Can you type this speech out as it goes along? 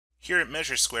Here at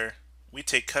MeasureSquare, we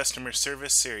take customer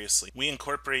service seriously. We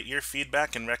incorporate your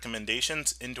feedback and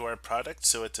recommendations into our product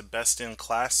so it's a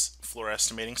best-in-class floor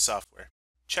estimating software.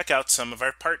 Check out some of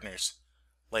our partners,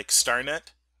 like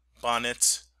StarNet,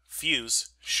 Bonnets, Fuse,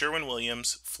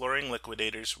 Sherwin-Williams, Flooring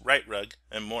Liquidators, Right Rug,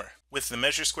 and more. With the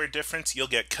MeasureSquare difference, you'll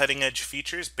get cutting-edge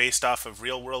features based off of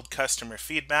real-world customer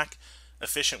feedback,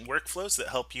 efficient workflows that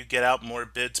help you get out more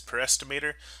bids per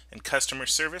estimator, and customer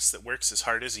service that works as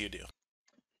hard as you do.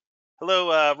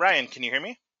 Hello, Ryan, can you hear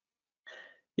me?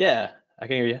 Yeah, I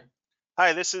can hear you.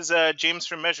 Hi, this is James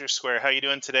from MeasureSquare. How you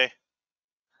doing today?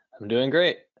 I'm doing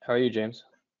great. How are you, James?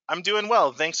 I'm doing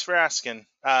well. Thanks for asking.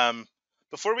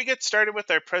 Before we get started with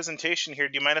our presentation here,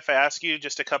 do you mind if I ask you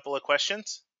just a couple of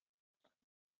questions?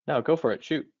 No, go for it.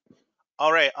 Shoot.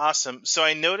 All right, awesome. So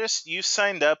I noticed you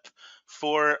signed up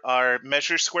for our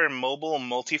MeasureSquare Mobile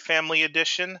Multifamily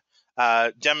Edition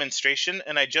demonstration,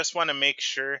 and I just want to make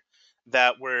sure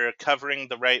that we're covering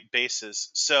the right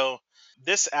bases. So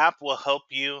this app will help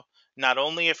you not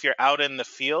only if you're out in the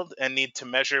field and need to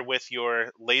measure with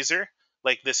your laser,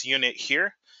 like this unit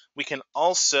here, we can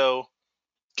also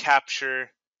capture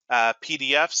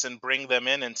PDFs and bring them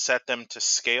in and set them to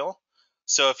scale.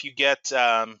 So if you get,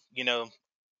 an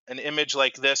image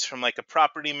like this from like a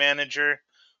property manager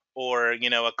or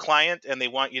a client and they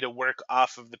want you to work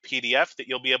off of the PDF, that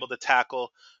you'll be able to tackle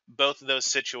both of those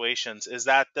situations. Is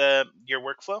that your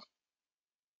workflow?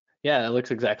 Yeah, it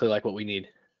looks exactly like what we need.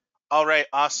 All right,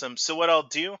 awesome. So what I'll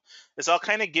do is I'll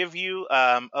kind of give you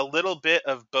a little bit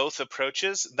of both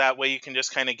approaches. That way you can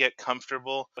just kind of get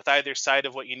comfortable with either side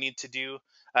of what you need to do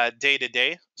day to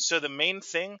day. So the main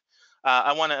thing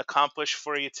I want to accomplish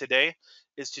for you today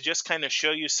is to just kind of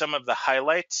show you some of the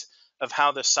highlights of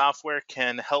how the software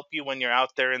can help you when you're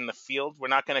out there in the field. We're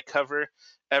not going to cover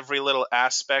every little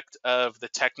aspect of the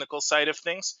technical side of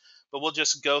things, but we'll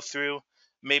just go through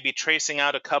maybe tracing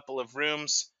out a couple of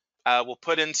rooms. We'll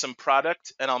put in some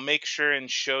product and I'll make sure and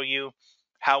show you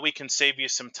how we can save you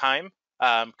some time.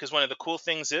 Because one of the cool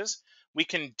things is we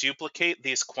can duplicate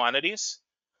these quantities.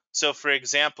 So for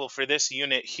example, for this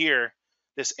unit here,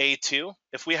 this A2,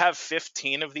 if we have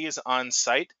 15 of these on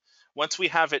site, once we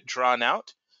have it drawn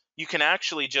out, you can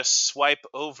actually just swipe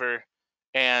over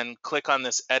and click on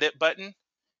this edit button,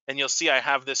 and you'll see I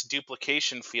have this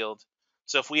duplication field.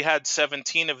 So if we had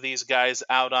 17 of these guys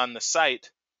out on the site,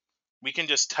 we can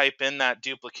just type in that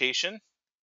duplication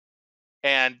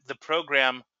and the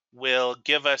program will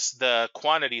give us the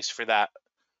quantities for that.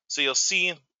 So you'll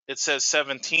see it says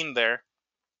 17 there.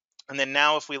 And then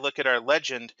now if we look at our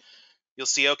legend, you'll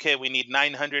see, okay, we need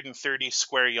 930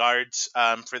 square yards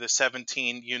for the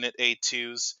 17 unit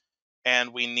A2s,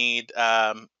 and we need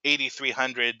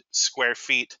 8,300 square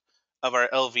feet of our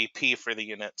LVP for the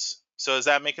units. So is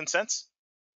that making sense?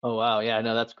 Oh, wow. Yeah,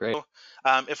 no, that's great.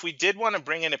 If we did want to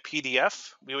bring in a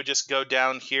PDF, we would just go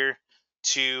down here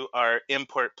to our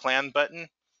import plan button.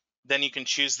 Then you can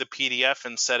choose the PDF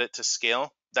and set it to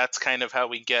scale. That's kind of how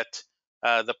we get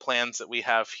the plans that we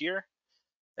have here.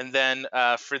 And then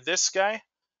for this guy,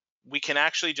 we can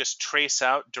actually just trace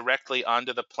out directly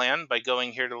onto the plan by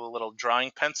going here to a little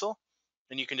drawing pencil.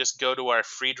 And you can just go to our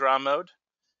free draw mode.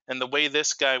 And the way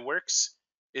this guy works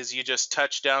is you just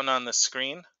touch down on the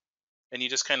screen and you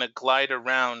just kind of glide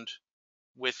around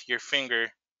with your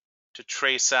finger to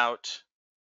trace out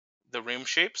the room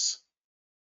shapes,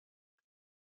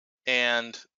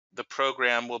 and the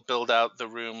program will build out the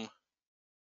room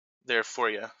there for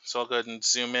you. So I'll go ahead and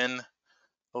zoom in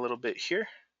a little bit here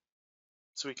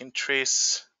so we can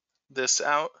trace this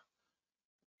out,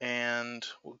 and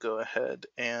we'll go ahead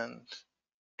and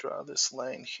draw this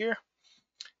line here.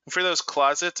 And for those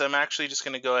closets, I'm actually just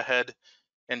going to go ahead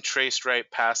and trace right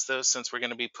past those, since we're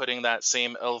going to be putting that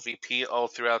same LVP all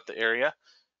throughout the area.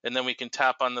 And then we can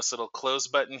tap on this little close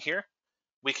button here.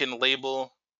 We can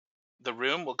label the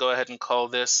room. We'll go ahead and call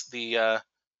this the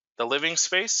living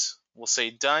space. We'll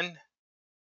say done.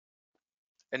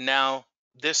 And now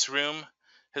this room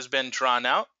has been drawn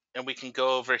out, and we can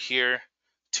go over here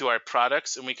to our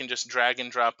products and we can just drag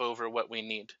and drop over what we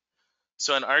need.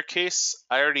 So in our case,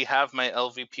 I already have my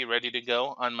LVP ready to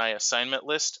go on my assignment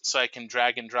list, so I can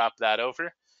drag and drop that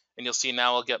over, and you'll see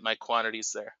now I'll get my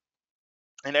quantities there.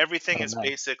 And everything Oh, is nice.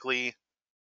 basically,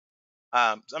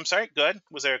 I'm sorry, go ahead.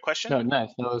 Was there a question? No, nice.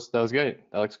 That was good.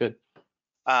 That looks good.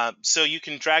 So you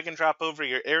can drag and drop over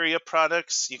your area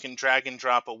products. You can drag and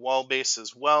drop a wall base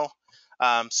as well.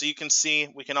 So you can see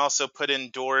we can also put in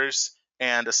doors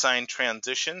and assign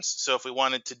transitions. So if we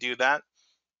wanted to do that,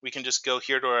 we can just go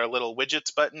here to our little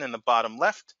widgets button in the bottom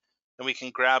left, and we can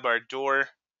grab our door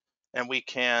and we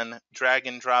can drag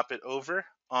and drop it over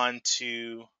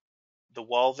onto the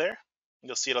wall there.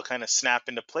 You'll see it'll kind of snap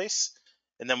into place.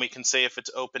 And then we can say if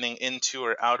it's opening into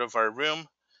or out of our room.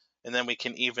 And then we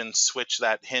can even switch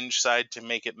that hinge side to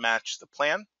make it match the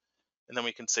plan. And then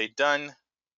we can say done.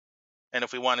 And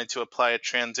if we wanted to apply a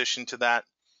transition to that,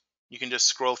 you can just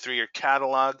scroll through your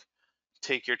catalog,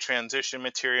 take your transition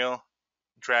material,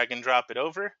 drag and drop it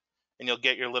over, and you'll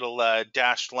get your little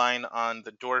dashed line on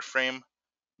the door frame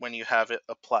when you have it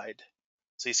applied.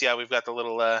 So you see how we've got the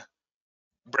little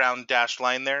brown dashed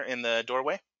line there in the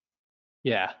doorway?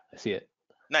 Yeah, I see it.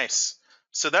 Nice.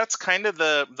 So that's kind of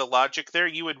the logic there.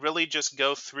 You would really just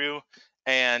go through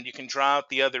and you can draw out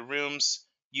the other rooms.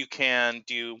 You can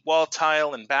do wall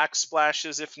tile and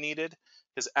backsplashes if needed,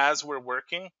 because as we're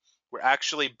working, we're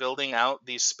actually building out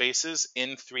these spaces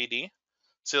in 3D.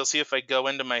 So you'll see if I go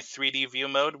into my 3D view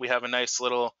mode, we have a nice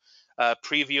little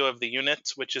preview of the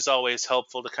unit, which is always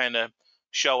helpful to kind of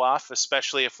show off,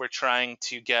 especially if we're trying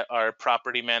to get our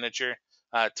property manager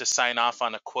to sign off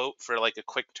on a quote for like a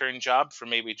quick turn job for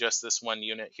maybe just this one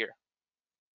unit here.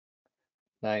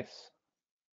 Nice.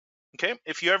 Okay,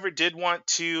 if you ever did want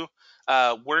to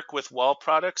work with wall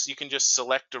products, you can just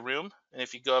select a room. And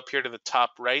if you go up here to the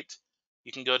top right,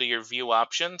 you can go to your view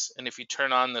options. And if you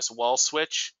turn on this wall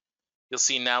switch, you'll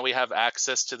see now we have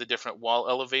access to the different wall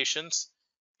elevations.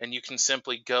 And you can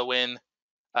simply go in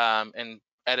and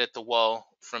edit the wall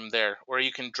from there. Or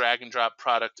you can drag and drop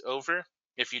product over.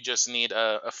 If you just need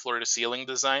a floor to ceiling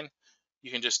design,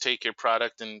 you can just take your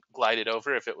product and glide it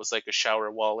over if it was like a shower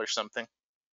wall or something.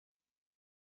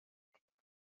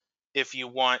 If you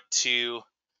want to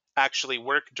actually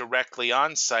work directly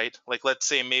on site, like let's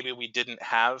say maybe we didn't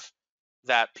have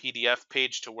that PDF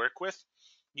page to work with,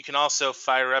 you can also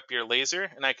fire up your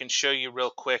laser, and I can show you real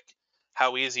quick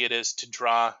how easy it is to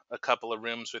draw a couple of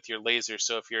rooms with your laser.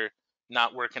 So if you're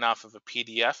not working off of a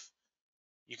PDF,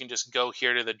 you can just go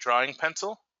here to the drawing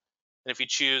pencil. And if you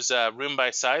choose room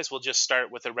by size, we'll just start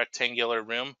with a rectangular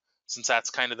room, since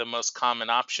that's kind of the most common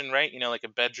option, right? You know, like a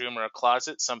bedroom or a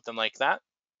closet, something like that.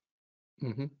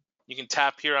 Mm-hmm. You can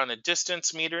tap here on a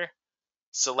distance meter,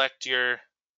 select your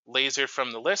laser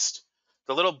from the list.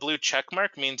 The little blue check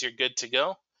mark means you're good to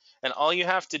go. And all you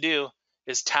have to do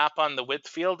is tap on the width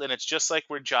field, and it's just like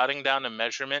we're jotting down a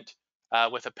measurement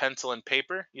with a pencil and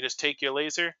paper. You just take your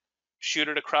laser, shoot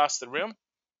it across the room.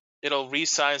 It'll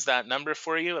resize that number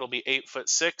for you. It'll be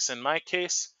 8'6" in my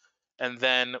case. And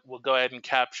then we'll go ahead and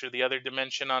capture the other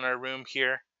dimension on our room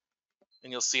here.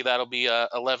 And you'll see that'll be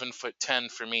 11'10"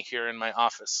 for me here in my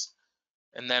office.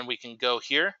 And then we can go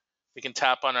here. We can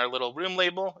tap on our little room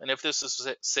label. And if this is,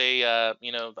 say,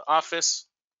 the office,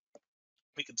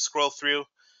 we can scroll through,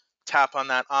 tap on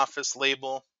that office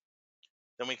label.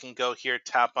 Then we can go here,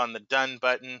 tap on the done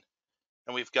button.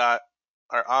 And we've got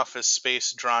our office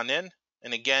space drawn in.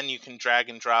 And again, you can drag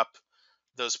and drop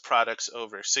those products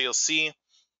over. So you'll see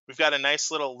we've got a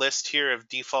nice little list here of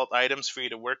default items for you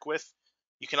to work with.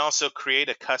 You can also create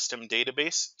a custom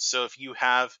database. So if you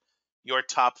have your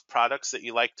top products that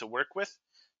you like to work with,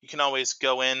 you can always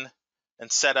go in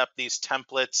and set up these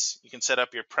templates. You can set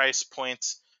up your price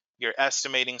points, your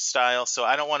estimating style. So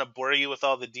I don't want to bore you with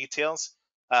all the details,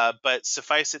 but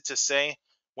suffice it to say,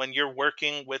 when you're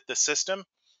working with the system,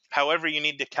 however you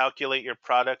need to calculate your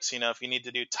products, if you need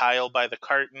to do tile by the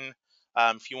carton,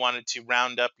 if you wanted to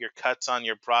round up your cuts on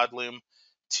your broadloom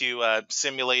to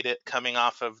simulate it coming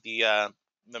off of the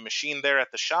machine there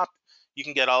at the shop, you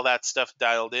can get all that stuff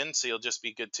dialed in, so you'll just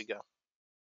be good to go.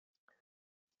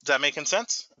 Is that making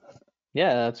sense?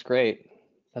 Yeah, that's great.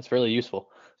 That's really useful.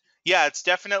 Yeah, it's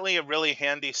definitely a really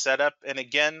handy setup. And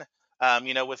again,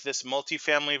 with this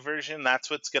multifamily version, that's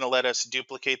what's going to let us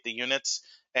duplicate the units.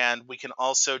 And we can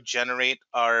also generate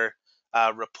our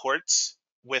reports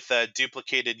with a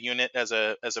duplicated unit as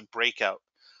a breakout.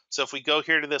 So if we go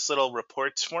here to this little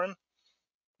reports form,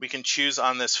 we can choose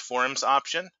on this forms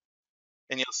option.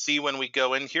 And you'll see when we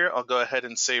go in here, I'll go ahead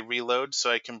and say reload so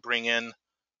I can bring in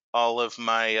all of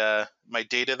my my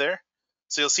data there.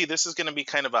 So you'll see this is going to be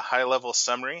kind of a high level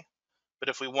summary. But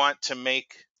if we want to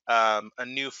make a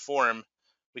new form,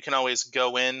 we can always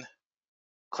go in,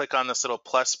 click on this little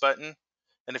plus button.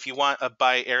 And if you want a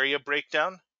by area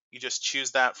breakdown, you just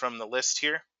choose that from the list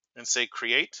here and say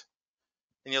create.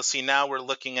 And you'll see now we're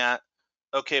looking at,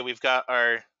 okay, we've got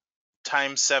our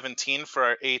times 17 for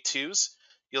our A2s.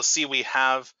 You'll see we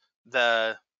have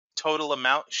the total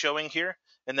amount showing here,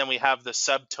 and then we have the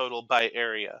subtotal by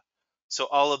area. So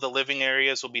all of the living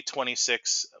areas will be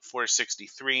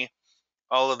 26,463,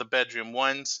 all of the bedroom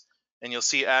ones, and you'll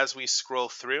see as we scroll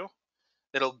through,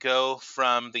 it'll go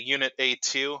from the unit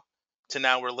A2 to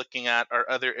now we're looking at our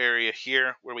other area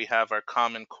here where we have our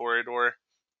common corridor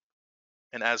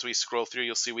And as we scroll through,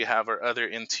 you'll see we have our other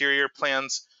interior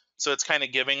plans. So it's kind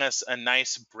of giving us a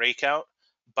nice breakout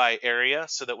by area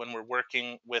so that when we're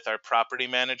working with our property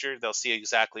manager, they'll see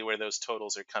exactly where those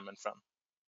totals are coming from.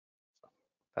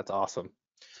 That's awesome.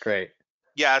 It's great.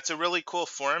 Yeah, it's a really cool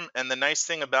form. And the nice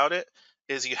thing about it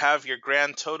is you have your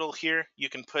grand total here. You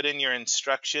can put in your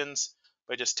instructions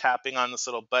by just tapping on this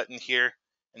little button here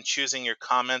and choosing your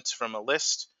comments from a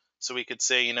list. So we could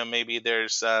say, maybe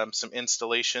there's some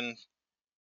installation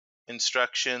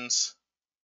instructions.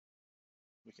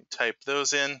 We can type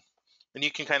those in, and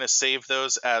you can kind of save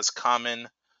those as common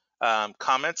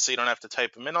comments so you don't have to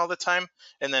type them in all the time.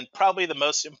 And then probably the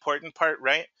most important part,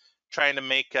 right, trying to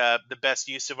make the best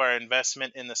use of our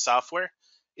investment in the software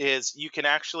is you can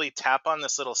actually tap on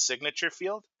this little signature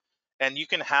field and you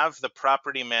can have the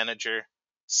property manager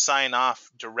sign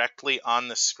off directly on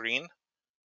the screen.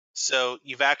 So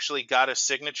you've actually got a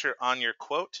signature on your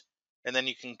quote, and then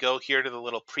you can go here to the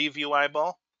little preview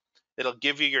eyeball. It'll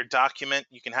give you your document.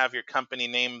 You can have your company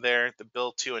name there, the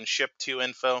bill to and ship to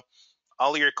info.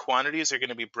 All of your quantities are going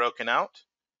to be broken out.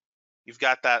 You've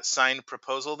got that signed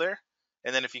proposal there.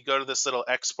 And then if you go to this little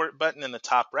export button in the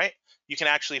top right, you can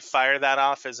actually fire that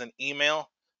off as an email.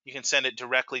 You can send it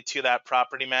directly to that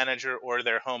property manager or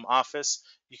their home office.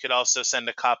 You could also send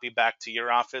a copy back to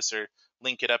your office or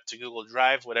link it up to Google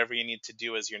Drive, whatever you need to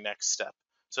do as your next step.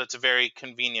 So it's a very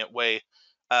convenient way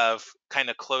of kind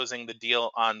of closing the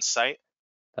deal on site.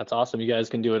 That's awesome. You guys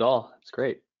can do it all. It's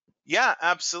great. Yeah,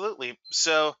 absolutely.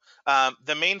 So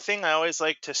the main thing I always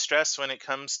like to stress when it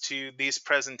comes to these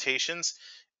presentations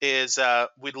is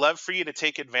we'd love for you to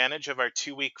take advantage of our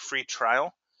 2-week free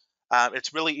trial.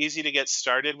 It's really easy to get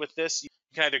started with this. You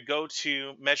can either go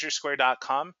to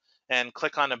MeasureSquare.com and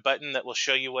click on a button that will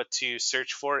show you what to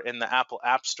search for in the Apple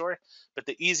App Store. But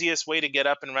the easiest way to get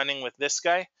up and running with this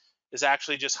guy is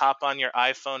actually just hop on your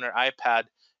iPhone or iPad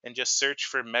and just search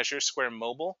for MeasureSquare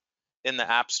Mobile in the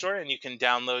App Store, and you can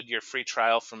download your free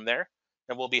trial from there.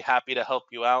 And we'll be happy to help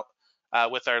you out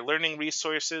with our learning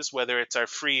resources, whether it's our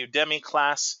free Udemy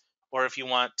class, or if you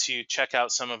want to check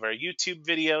out some of our YouTube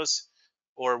videos,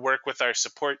 or work with our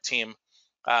support team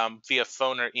via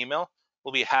phone or email.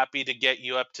 We'll be happy to get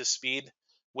you up to speed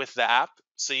with the app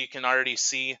so you can already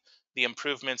see the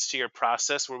improvements to your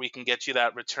process where we can get you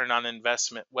that return on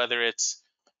investment, whether it's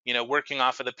working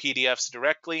off of the PDFs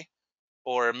directly,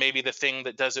 or maybe the thing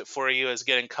that does it for you is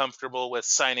getting comfortable with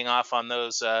signing off on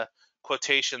those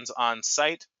quotations on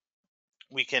site.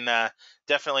 We can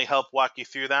definitely help walk you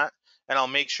through that. And I'll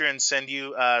make sure and send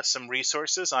you some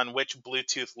resources on which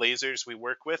Bluetooth lasers we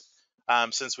work with,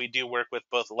 since we do work with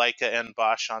both Leica and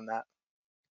Bosch on that.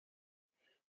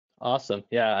 Awesome.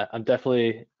 Yeah, I'm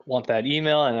definitely want that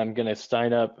email, and I'm gonna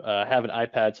sign up. Have an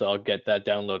iPad, so I'll get that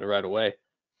downloaded right away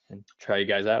and try you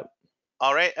guys out.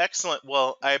 All right, excellent.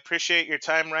 Well, I appreciate your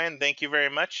time, Ryan. Thank you very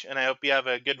much, and I hope you have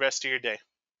a good rest of your day.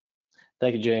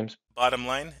 Thank you, James. Bottom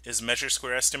line is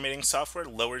MeasureSquare estimating software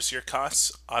lowers your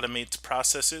costs, automates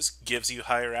processes, gives you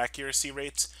higher accuracy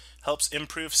rates, helps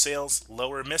improve sales,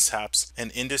 lower mishaps,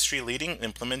 and industry-leading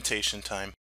implementation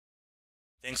time.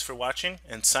 Thanks for watching,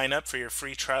 and sign up for your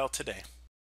free trial today.